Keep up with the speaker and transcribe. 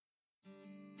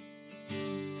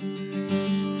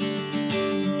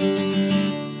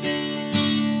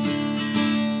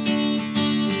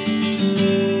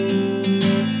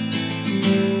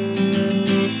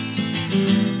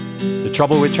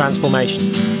Trouble with Transformation,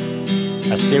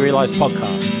 a serialised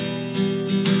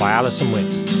podcast by Alison Witt.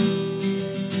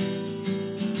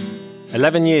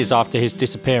 11 years after his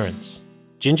disappearance,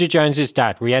 Ginger Jones's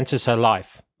dad re-enters her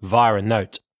life via a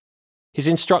note. His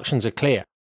instructions are clear.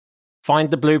 Find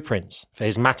the blueprints for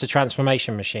his matter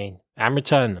transformation machine and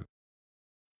return them.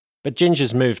 But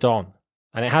Ginger's moved on,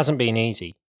 and it hasn't been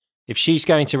easy if she's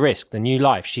going to risk the new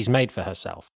life she's made for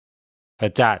herself. Her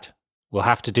dad will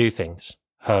have to do things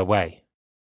her way.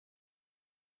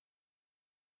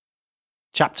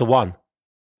 Chapter 1.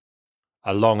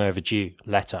 A long overdue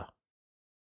letter.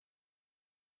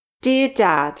 Dear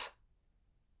Dad,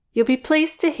 you'll be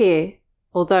pleased to hear,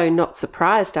 although not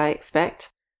surprised I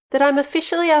expect, that I'm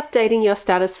officially updating your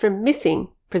status from missing,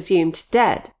 presumed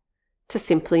dead, to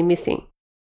simply missing.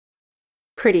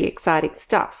 Pretty exciting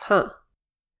stuff, huh?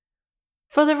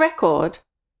 For the record,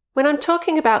 when I'm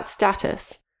talking about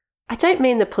status, I don't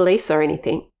mean the police or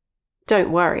anything.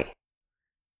 Don't worry.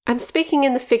 I'm speaking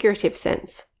in the figurative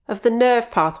sense of the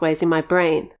nerve pathways in my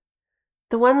brain,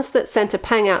 the ones that sent a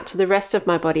pang out to the rest of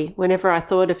my body whenever I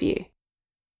thought of you,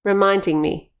 reminding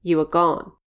me you were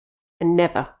gone and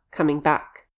never coming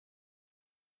back.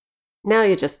 Now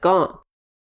you're just gone.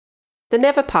 The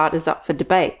never part is up for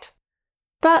debate,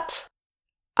 but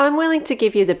I'm willing to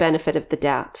give you the benefit of the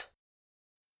doubt.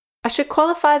 I should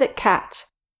qualify that Kat,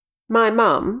 my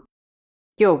mum,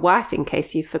 your wife in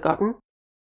case you've forgotten,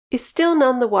 is still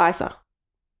none the wiser.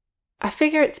 I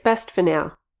figure it's best for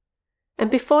now. And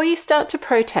before you start to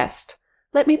protest,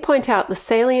 let me point out the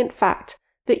salient fact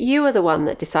that you are the one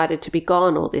that decided to be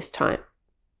gone all this time.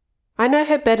 I know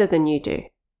her better than you do.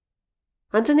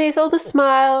 Underneath all the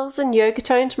smiles and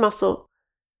yoga-toned muscle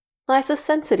lies a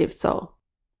sensitive soul.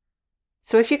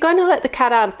 So if you're going to let the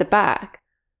cat out of the bag,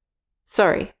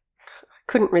 sorry, I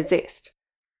couldn't resist.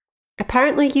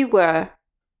 Apparently you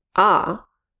are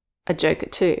a joker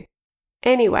too.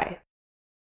 Anyway,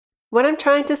 what I'm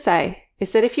trying to say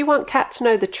is that if you want Kat to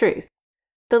know the truth,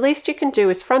 the least you can do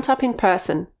is front up in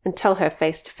person and tell her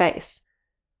face to face.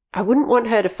 I wouldn't want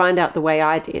her to find out the way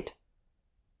I did.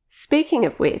 Speaking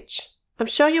of which, I'm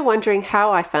sure you're wondering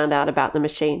how I found out about the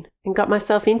machine and got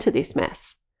myself into this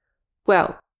mess.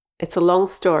 Well, it's a long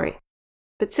story,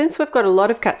 but since we've got a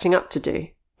lot of catching up to do,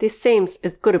 this seems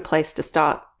as good a place to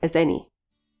start as any.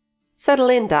 Settle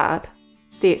in, Dad.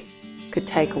 This could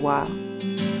take a while.